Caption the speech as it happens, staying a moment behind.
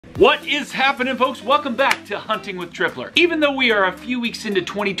What is happening, folks? Welcome back to Hunting with Tripler. Even though we are a few weeks into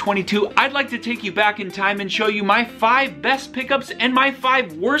 2022, I'd like to take you back in time and show you my 5 best pickups and my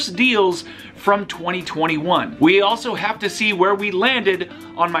 5 worst deals from 2021. We also have to see where we landed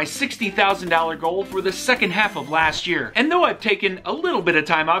on my $60,000 goal for the second half of last year. And though I've taken a little bit of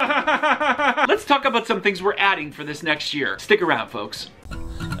time out, let's talk about some things we're adding for this next year. Stick around, folks.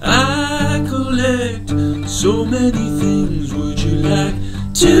 I collect so many things. Would you like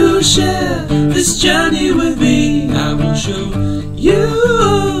to share this journey with me? I will show you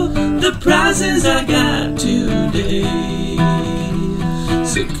the prizes I got today.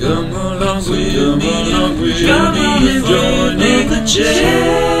 So come along with me, come on and join the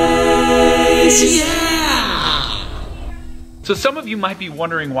chase, yeah! So some of you might be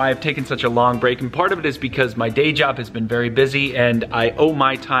wondering why I've taken such a long break, and part of it is because my day job has been very busy and I owe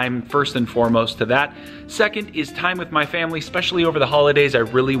my time first and foremost to that. Second is time with my family, especially over the holidays. I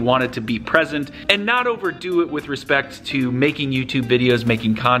really wanted to be present and not overdo it with respect to making YouTube videos,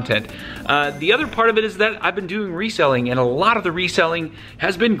 making content. The other part of it is that I've been doing reselling, and a lot of the reselling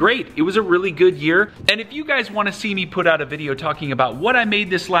has been great. It was a really good year. And if you guys want to see me put out a video talking about what I made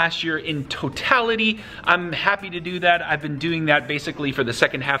this last year in totality, I'm happy to do that. I've been doing that basically for the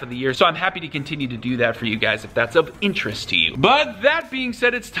second half of the year, so I'm happy to continue to do that for you guys if that's of interest to you. But that being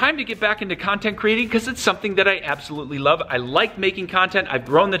said, it's time to get back into content creating because it's something that I absolutely love. I like making content. I've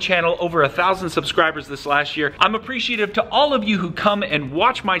grown the channel over 1,000 subscribers this last year. I'm appreciative to all of you who come and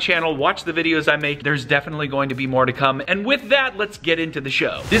watch my channel, watch the videos I make. There's definitely going to be more to come. And with that, let's get into the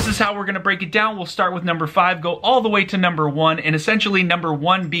show. This is how we're gonna break it down. We'll start with number 5, go all the way to number 1, and essentially number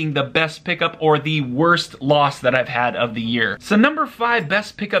 1 being the best pickup or the worst loss that I've had of the year. So number 5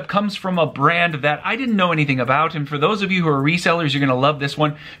 best pickup comes from a brand that I didn't know anything about, and for those of you who are resellers, you're gonna love this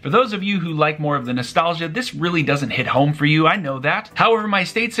one. For those of you who like more of the nostalgia, this really doesn't hit home for you, I know that. However, my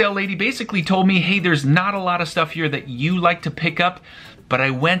estate sale lady basically told me, hey, there's not a lot of stuff here that you like to pick up, but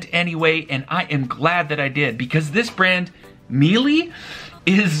I went anyway, and I am glad that I did, because this brand, Miele,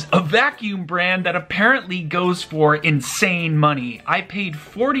 is a vacuum brand that apparently goes for insane money. I paid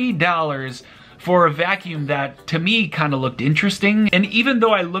 $40 for a vacuum that to me kind of looked interesting. And even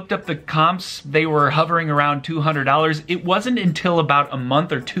though I looked up the comps, they were hovering around $200. It wasn't until about a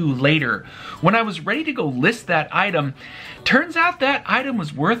month or 2 later when I was ready to go list that item. Turns out that item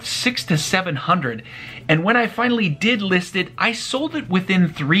was worth $600 to $700. And when I finally did list it, I sold it within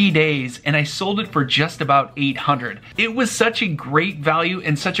 3 days, and I sold it for just about $800. It was such a great value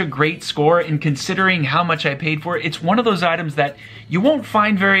and such a great score, and considering how much I paid for it, it's one of those items that you won't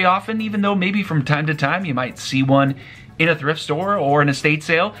find very often, even though maybe from time to time you might see one in a thrift store or an estate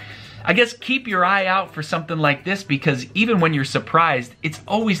sale. I guess keep your eye out for something like this, because even when you're surprised, it's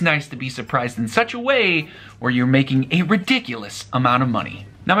always nice to be surprised in such a way where you're making a ridiculous amount of money.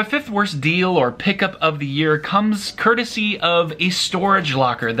 Now, my 5th worst deal or pickup of the year comes courtesy of a storage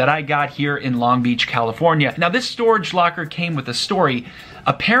locker that I got here in Long Beach, California. Now, this storage locker came with a story.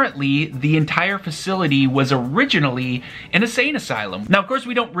 Apparently, the entire facility was originally an insane asylum. Now, of course,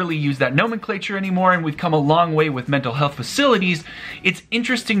 we don't really use that nomenclature anymore, and we've come a long way with mental health facilities. It's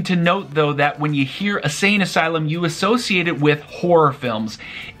interesting to note, though, that when you hear insane asylum, you associate it with horror films.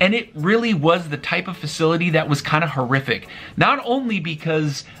 And it really was the type of facility that was kind of horrific. Not only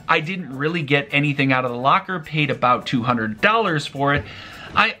because I didn't really get anything out of the locker, paid about $200 for it,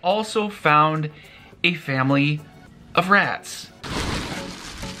 I also found a family of rats.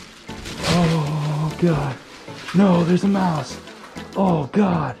 Oh God, no, there's a mouse. Oh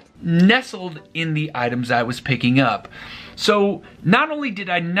God. Nestled in the items I was picking up. So not only did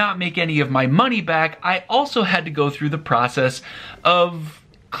I not make any of my money back, I also had to go through the process of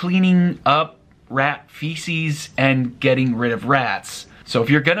cleaning up rat feces and getting rid of rats. So if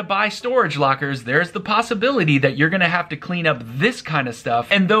you're gonna buy storage lockers, there's the possibility that you're gonna have to clean up this kind of stuff.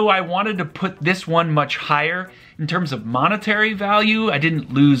 And though I wanted to put this one much higher in terms of monetary value, I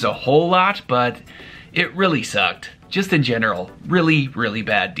didn't lose a whole lot, but it really sucked. Just in general, really, really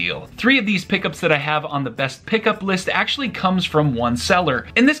bad deal. 3 of these pickups that I have on the best pickup list actually comes from one seller.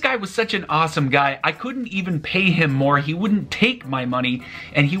 And this guy was such an awesome guy, I couldn't even pay him more. He wouldn't take my money,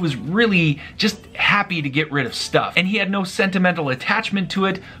 and he was really just happy to get rid of stuff. And he had no sentimental attachment to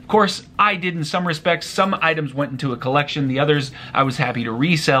it. Of course, I did in some respects. Some items went into a collection, the others I was happy to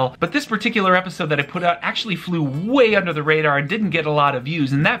resell. But this particular episode that I put out actually flew way under the radar and didn't get a lot of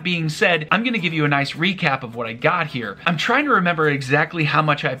views. And that being said, I'm gonna give you a nice recap of what I got here. I'm trying to remember exactly how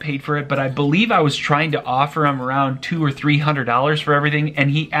much I paid for it, but I believe I was trying to offer him around $200 or $300 for everything, and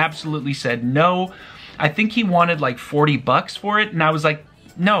he absolutely said no. I think he wanted like 40 bucks for it, and I was like,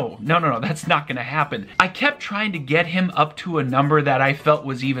 no, that's not gonna happen. I kept trying to get him up to a number that I felt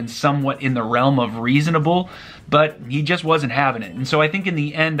was even somewhat in the realm of reasonable, but he just wasn't having it. And so I think in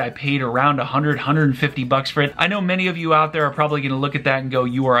the end I paid around 100, 150 bucks for it. I know many of you out there are probably gonna look at that and go,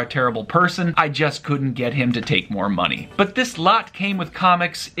 you are a terrible person. I just couldn't get him to take more money. But this lot came with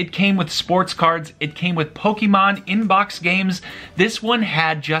comics, it came with sports cards, it came with Pokemon in-box games. This one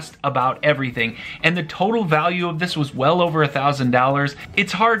had just about everything. And the total value of this was well over $1,000.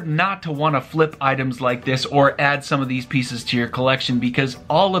 It's hard not to want to flip items like this or add some of these pieces to your collection because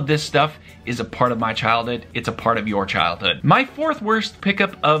all of this stuff is a part of my childhood. It's a part of your childhood. My fourth worst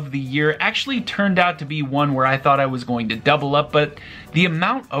pickup of the year actually turned out to be one where I thought I was going to double up, but the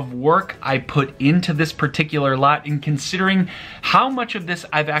amount of work I put into this particular lot, and considering how much of this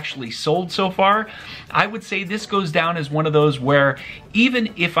I've actually sold so far, I would say this goes down as one of those where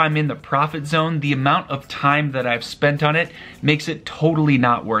even if I'm in the profit zone, the amount of time that I've spent on it makes it totally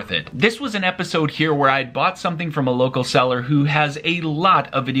not worth it. This was an episode here where I'd bought something from a local seller who has a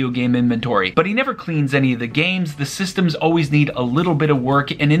lot of video game inventory, but he never cleans any of the games. The systems always need a little bit of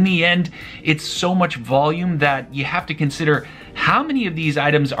work, and in the end, it's so much volume that you have to consider how many of these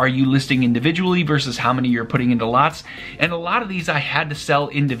items are you listing individually versus how many you're putting into lots. And a lot of these I had to sell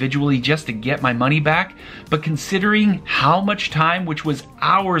individually just to get my money back, but considering how much time, which was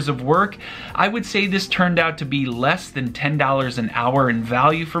hours of work, I would say this turned out to be less than $10 an hour in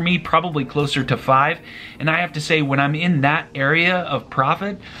value for me, probably closer to $5. And I have to say, when I'm in that area of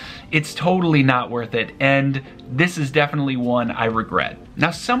profit, it's totally not worth it, and this is definitely one I regret.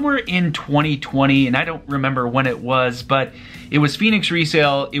 Now, somewhere in 2020, and I don't remember when it was, but it was Phoenix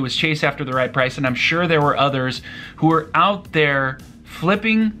Resale, it was Chase After the Right Price, and I'm sure there were others who were out there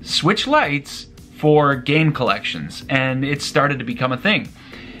flipping Switch Lites for game collections, and it started to become a thing.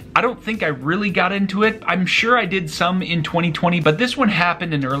 I don't think I really got into it. I'm sure I did some in 2020, but this one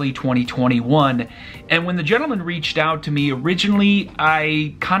happened in early 2021. And when the gentleman reached out to me, originally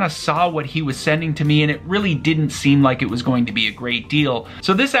I kind of saw what he was sending to me and it really didn't seem like it was going to be a great deal.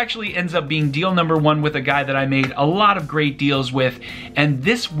 So this actually ends up being deal number one with a guy that I made a lot of great deals with. And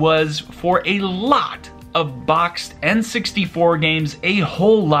this was for a lot of boxed N64 games, a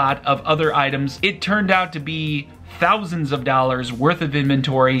whole lot of other items. It turned out to be thousands of dollars worth of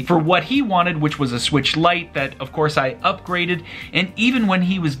inventory for what he wanted, which was a Switch Lite that of course I upgraded. And even when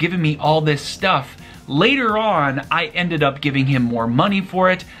he was giving me all this stuff, later on I ended up giving him more money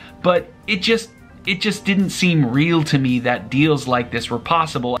for it, but it just didn't seem real to me that deals like this were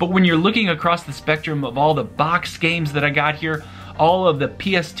possible. But when you're looking across the spectrum of all the box games that I got here, all of the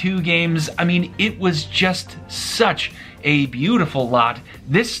PS2 games, I mean, it was just such a beautiful lot.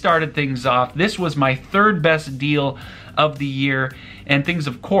 This started things off. This was my third best deal of the year, and things,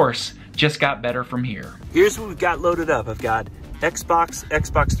 of course, just got better from here. Here's what we've got loaded up. I've got Xbox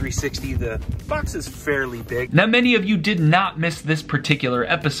 360. The box is fairly big. Now, many of you did not miss this particular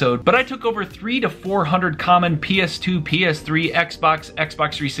episode, but I took over 300 to 400 common PS2, PS3, Xbox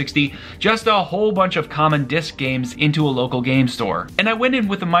 360, just a whole bunch of common disc games into a local game store. And I went in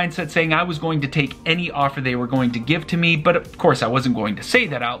with the mindset saying I was going to take any offer they were going to give to me, but of course I wasn't going to say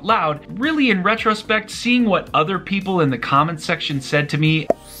that out loud. Really, in retrospect, seeing what other people in the comments section said to me,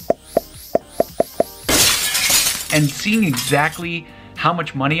 and seeing exactly how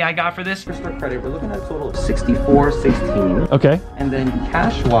much money I got for this. For store credit, we're looking at a total of $64.16. Okay. And then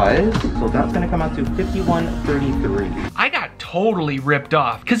cash-wise, so that's gonna come out to $51.33. I got totally ripped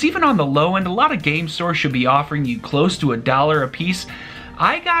off, because even on the low end, a lot of game stores should be offering you close to $1 a piece.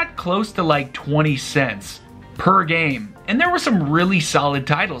 I got close to like 20 cents per game. And there were some really solid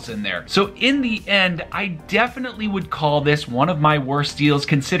titles in there. So in the end, I definitely would call this one of my worst deals,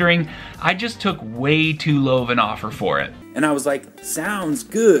 considering I just took way too low of an offer for it. And I was like, sounds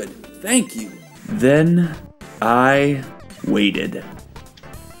good, thank you. Then I waited.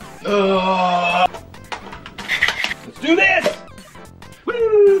 Let's do this!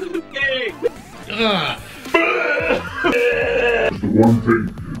 Woo! Yay! The one thing,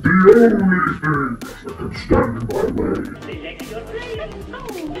 the only thing that can stand in my way.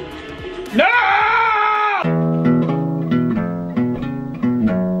 No!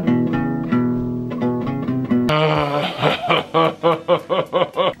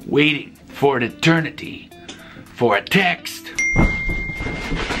 Waiting for an eternity for a text.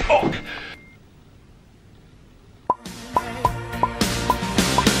 Oh.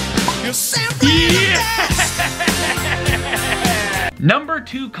 Yeah! Number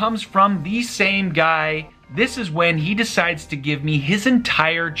 2 comes from the same guy this is when he decides to give me his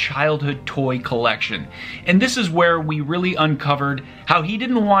entire childhood toy collection. And this is where we really uncovered how he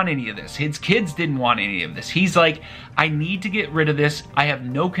didn't want any of this. His kids didn't want any of this. He's like, I need to get rid of this. I have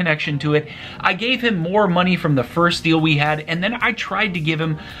no connection to it. I gave him more money from the first deal we had, and then I tried to give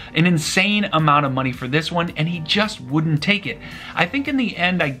him an insane amount of money for this one, and he just wouldn't take it. I think in the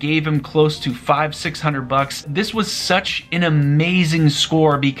end I gave him close to $500-600 bucks. This was such an amazing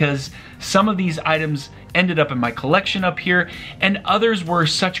score because some of these items ended up in my collection up here, and others were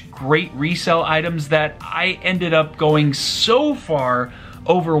such great resale items that I ended up going so far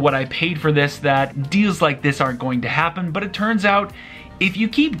over what I paid for this that deals like this aren't going to happen. But it turns out if you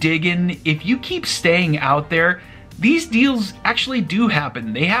keep digging, if you keep staying out there, these deals actually do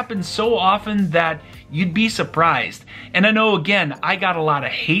happen. They happen so often that you'd be surprised. And I know, again, I got a lot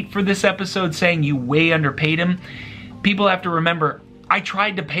of hate for this episode saying you way underpaid him. People have to remember, I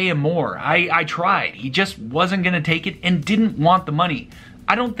tried to pay him more. I tried. He just wasn't gonna take it and didn't want the money.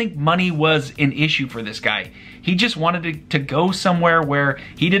 I don't think money was an issue for this guy. He just wanted to go somewhere where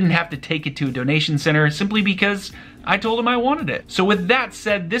he didn't have to take it to a donation center simply because I told him I wanted it. So with that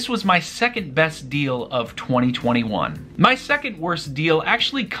said, this was my second best deal of 2021. My second worst deal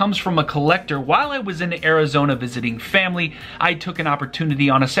actually comes from a collector. While I was in Arizona visiting family, I took an opportunity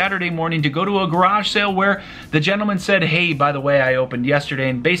on a Saturday morning to go to a garage sale where the gentleman said, hey, by the way, I opened yesterday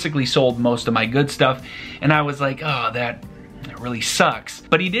and basically sold most of my good stuff. And I was like, oh, that really sucks.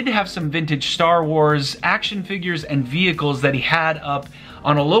 But he did have some vintage Star Wars action figures and vehicles that he had up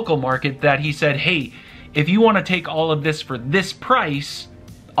on a local market that he said, hey, if you want to take all of this for this price,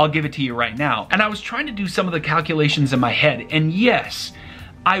 I'll give it to you right now. And I was trying to do some of the calculations in my head, and yes,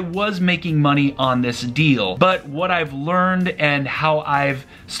 I was making money on this deal, but what I've learned and how I've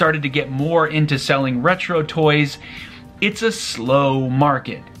started to get more into selling retro toys, it's a slow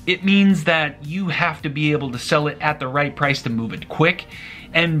market. It means that you have to be able to sell it at the right price to move it quick,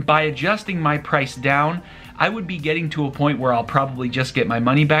 and by adjusting my price down, I would be getting to a point where I'll probably just get my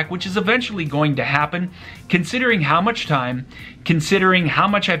money back, which is eventually going to happen. Considering how much time, considering how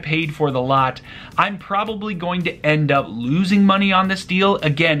much I paid for the lot, I'm probably going to end up losing money on this deal.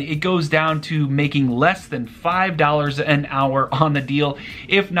 Again, it goes down to making less than $5 an hour on the deal.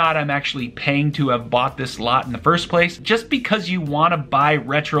 If not, I'm actually paying to have bought this lot in the first place. Just because you want to buy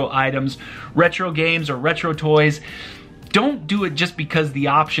retro items, retro games, or retro toys, don't do it just because the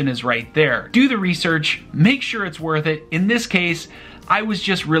option is right there. Do the research, make sure it's worth it. In this case, I was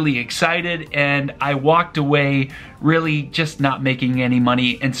just really excited and I walked away really just not making any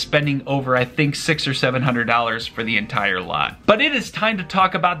money and spending over, I think, $600 or $700 for the entire lot. But it is time to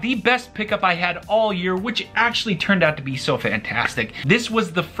talk about the best pickup I had all year, which actually turned out to be so fantastic. This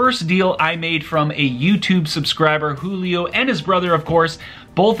was the first deal I made from a YouTube subscriber, Julio, and his brother, of course.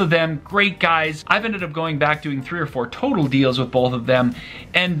 Both of them great guys. I've ended up going back doing 3 or 4 total deals with both of them,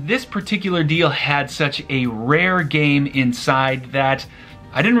 and this particular deal had such a rare game inside that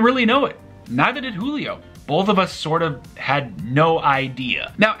I didn't really know it. Neither did Julio. Both of us sort of had no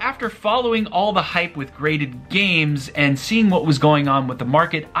idea. Now, after following all the hype with graded games and seeing what was going on with the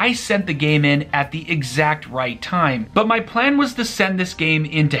market, I sent the game in at the exact right time. But my plan was to send this game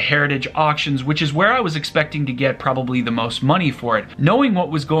into Heritage Auctions, which is where I was expecting to get probably the most money for it. Knowing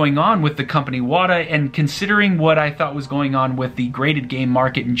what was going on with the company WATA and considering what I thought was going on with the graded game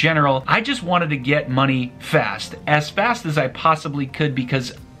market in general, I just wanted to get money fast as I possibly could,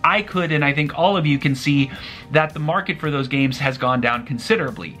 because I could, and I think all of you can see, that the market for those games has gone down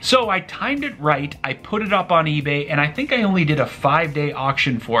considerably. So I timed it right, I put it up on eBay, and I think I only did a 5-day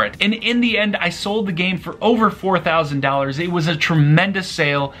auction for it. And in the end, I sold the game for over $4,000. It was a tremendous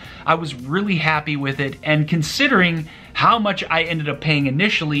sale. I was really happy with it, and considering how much I ended up paying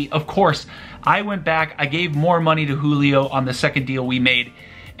initially, of course, I went back, I gave more money to Julio on the second deal we made,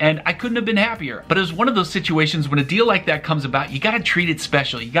 and I couldn't have been happier. But it was one of those situations when a deal like that comes about, you gotta treat it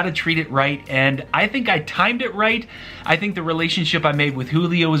special, you gotta treat it right, and I think I timed it right. I think the relationship I made with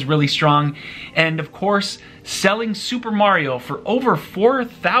Julio was really strong, and of course, selling Super Mario for over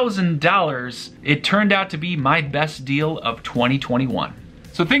 $4,000, it turned out to be my best deal of 2021.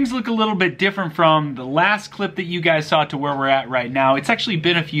 So things look a little bit different from the last clip that you guys saw to where we're at right now. It's actually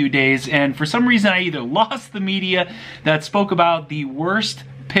been a few days, and for some reason I either lost the media that spoke about the worst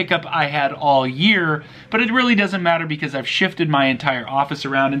pickup I had all year, but it really doesn't matter because I've shifted my entire office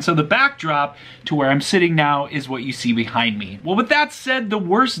around, and so the backdrop to where I'm sitting now is what you see behind me. Well, with that said, the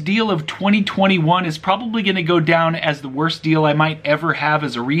worst deal of 2021 is probably going to go down as the worst deal I might ever have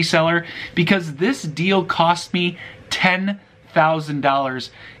as a reseller, because this deal cost me $10,000. $10,000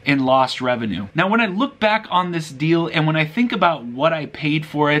 in lost revenue. Now, when I look back on this deal and when I think about what I paid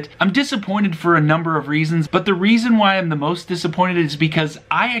for it, I'm disappointed for a number of reasons, but the reason why I'm the most disappointed is because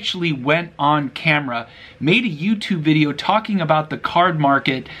I actually went on camera, made a YouTube video talking about the card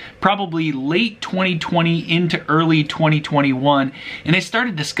market probably late 2020 into early 2021, and I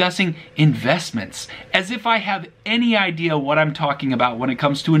started discussing investments as if I have any idea what I'm talking about when it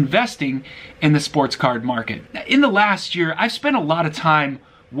comes to investing in the sports card market. In the last year, I've spent a lot of time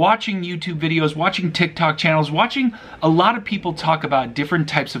watching YouTube videos, watching TikTok channels, watching a lot of people talk about different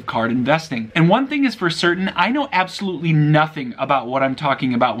types of card investing. And one thing is for certain, I know absolutely nothing about what I'm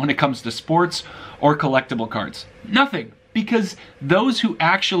talking about when it comes to sports or collectible cards. Nothing. Because those who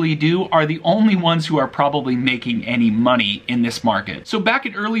actually do are the only ones who are probably making any money in this market. So back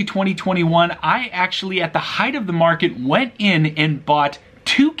in early 2021, I actually, at the height of the market, went in and bought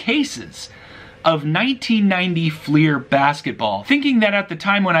 2 cases of 1990 Fleer basketball, thinking that at the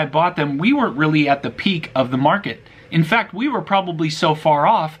time when I bought them, we weren't really at the peak of the market. In fact, we were probably so far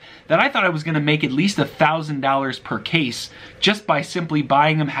off that I thought I was gonna make at least $1,000 per case just by simply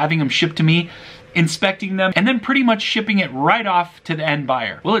buying them, having them shipped to me, inspecting them, and then pretty much shipping it right off to the end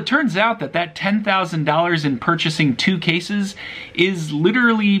buyer. Well, it turns out that that $10,000 in purchasing 2 cases is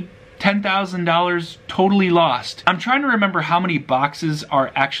literally $10,000 totally lost. I'm trying to remember how many boxes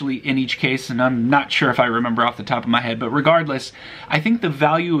are actually in each case, and I'm not sure if I remember off the top of my head, but regardless, I think the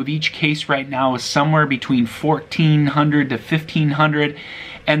value of each case right now is somewhere between $1,400 to $1,500,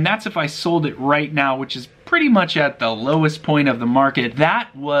 and that's if I sold it right now, which is pretty much at the lowest point of the market.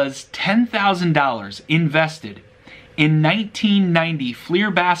 That was $10,000 invested in 1990 Fleer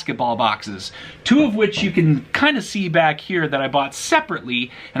basketball boxes, 2 of which you can kind of see back here that I bought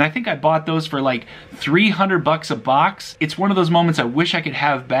separately, and I think I bought those for like $300 a box. It's one of those moments I wish I could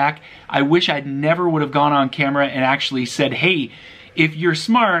have back. I wish I never would have gone on camera and actually said, hey, if you're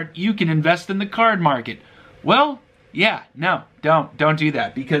smart, you can invest in the card market. Well, yeah, no, don't do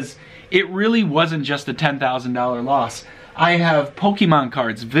that, because it really wasn't just a $10,000 loss. I have Pokemon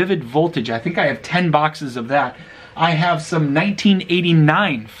cards, Vivid Voltage. I think I have 10 boxes of that. I have some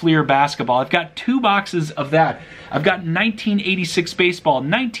 1989 Fleer basketball. I've got 2 boxes of that. I've got 1986 baseball,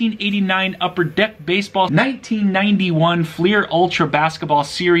 1989 Upper Deck baseball, 1991 Fleer Ultra basketball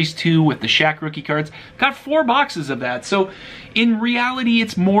Series 2 with the Shaq rookie cards. I've got 4 boxes of that. So in reality,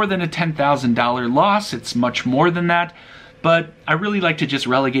 it's more than a $10,000 loss. It's much more than that. But I really like to just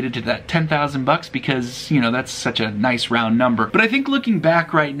relegate it to that $10,000 because, you know, that's such a nice round number. But I think looking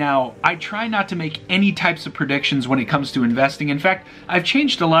back right now, I try not to make any types of predictions when it comes to investing. In fact, I've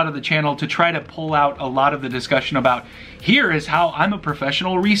changed a lot of the channel to try to pull out a lot of the discussion about, here is how I'm a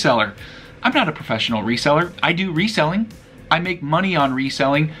professional reseller. I'm not a professional reseller. I do reselling. I make money on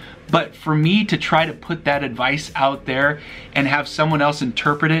reselling. But for me to try to put that advice out there and have someone else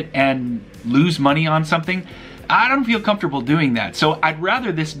interpret it and lose money on something, I don't feel comfortable doing that. So I'd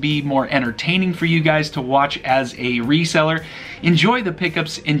rather this be more entertaining for you guys to watch as a reseller. Enjoy the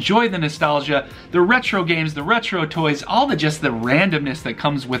pickups, enjoy the nostalgia, the retro games, the retro toys, all the just the randomness that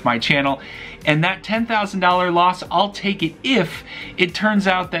comes with my channel. And that $10,000 loss, I'll take it if it turns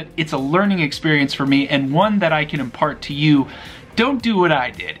out that it's a learning experience for me and one that I can impart to you. Don't do what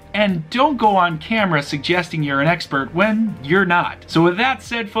I did, and don't go on camera suggesting you're an expert when you're not. So with that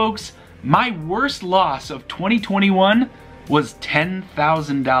said, folks, my worst loss of 2021 was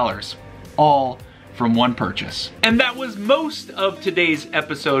 $10,000, all from one purchase. And that was most of today's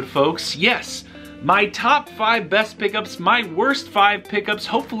episode, folks. Yes, my top 5 best pickups, my worst 5 pickups.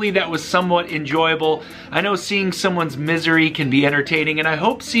 Hopefully that was somewhat enjoyable. I know seeing someone's misery can be entertaining, and I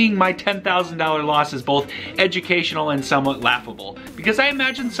hope seeing my $10,000 loss is both educational and somewhat laughable. Because I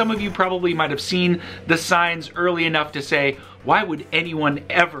imagine some of you probably might have seen the signs early enough to say, why would anyone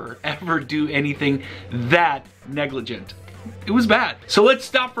ever do anything that negligent? It was bad. So let's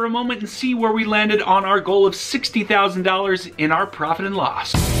stop for a moment and see where we landed on our goal of $60,000 in our profit and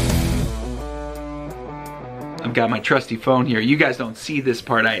loss. I've got my trusty phone here. You guys don't see this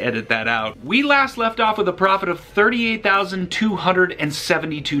part, I edit that out. We last left off with a profit of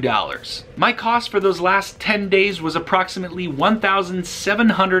 $38,272. My cost for those last 10 days was approximately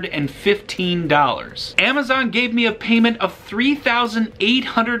 $1,715. Amazon gave me a payment of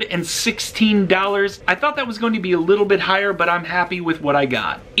 $3,816. I thought that was going to be a little bit higher, but I'm happy with what I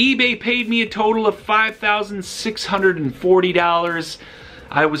got. eBay paid me a total of $5,640.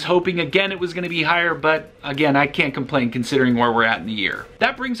 I was hoping again it was going to be higher, but again, I can't complain considering where we're at in the year.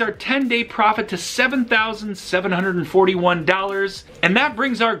 That brings our 10-day profit to $7,741, and that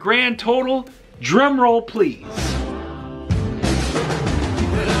brings our grand total, drum roll please,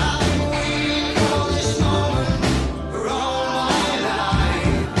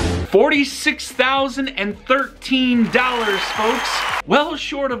 $46,013, folks. Well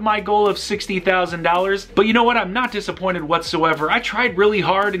short of my goal of $60,000, but you know what? I'm not disappointed whatsoever. I tried really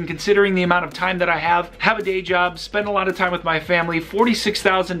hard, and considering the amount of time that I have a day job, spend a lot of time with my family,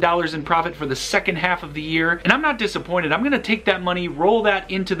 $46,000 in profit for the second half of the year, and I'm not disappointed. I'm gonna take that money, roll that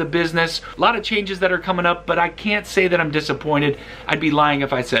into the business. A lot of changes that are coming up, but I can't say that I'm disappointed. I'd be lying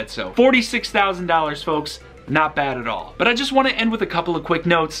if I said so. $46,000, folks. Not bad at all. But I just want to end with a couple of quick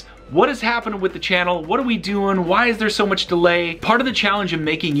notes. What has happened with the channel? What are we doing? Why is there so much delay? Part of the challenge of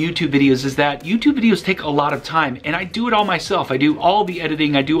making YouTube videos is that YouTube videos take a lot of time, and I do it all myself. I do all the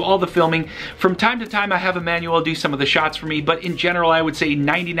editing, I do all the filming. From time to time I have Emmanuel do some of the shots for me, but in general I would say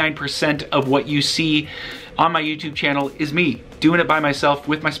 99% of what you see on my YouTube channel is me doing it by myself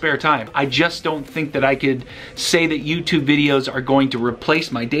with my spare time. I just don't think that I could say that YouTube videos are going to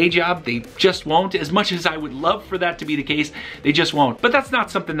replace my day job. They just won't. As much as I would love for that to be the case, they just won't. But that's not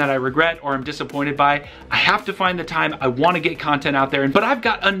something that I regret or I'm disappointed by. I have to find the time. I want to get content out there, but I've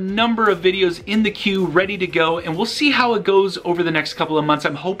got a number of videos in the queue ready to go, and we'll see how it goes over the next couple of months.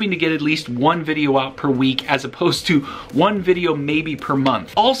 I'm hoping to get at least one video out per week as opposed to one video maybe per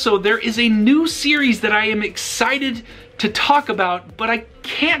month. Also, there is a new series that I am excited to talk about, but I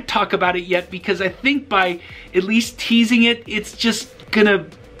can't talk about it yet because I think by at least teasing it, it's just gonna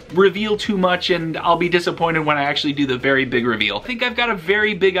reveal too much and I'll be disappointed when I actually do the very big reveal. I think I've got a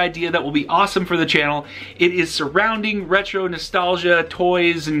very big idea that will be awesome for the channel. It is surrounding retro nostalgia,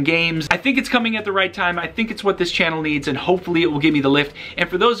 toys, and games. I think it's coming at the right time. I think it's what this channel needs, and hopefully it will give me the lift. And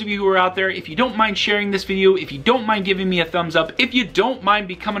for those of you who are out there, if you don't mind sharing this video, if you don't mind giving me a thumbs up, if you don't mind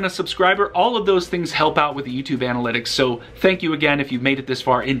becoming a subscriber, all of those things help out with the YouTube analytics. So thank you again if you've made it this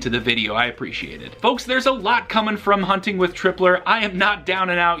far into the video. I appreciate it. Folks, there's a lot coming from Hunting with Tripler. I am not down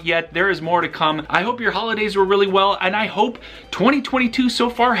and out yet. There is more to come. I hope your holidays were really well, and I hope 2022 so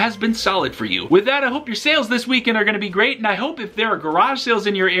far has been solid for you. With that, I hope your sales this weekend are going to be great, and I hope if there are garage sales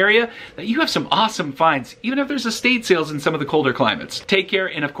in your area that you have some awesome finds, even if there's estate sales in some of the colder climates. Take care,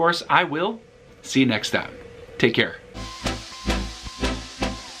 and of course, I will see you next time. Take care.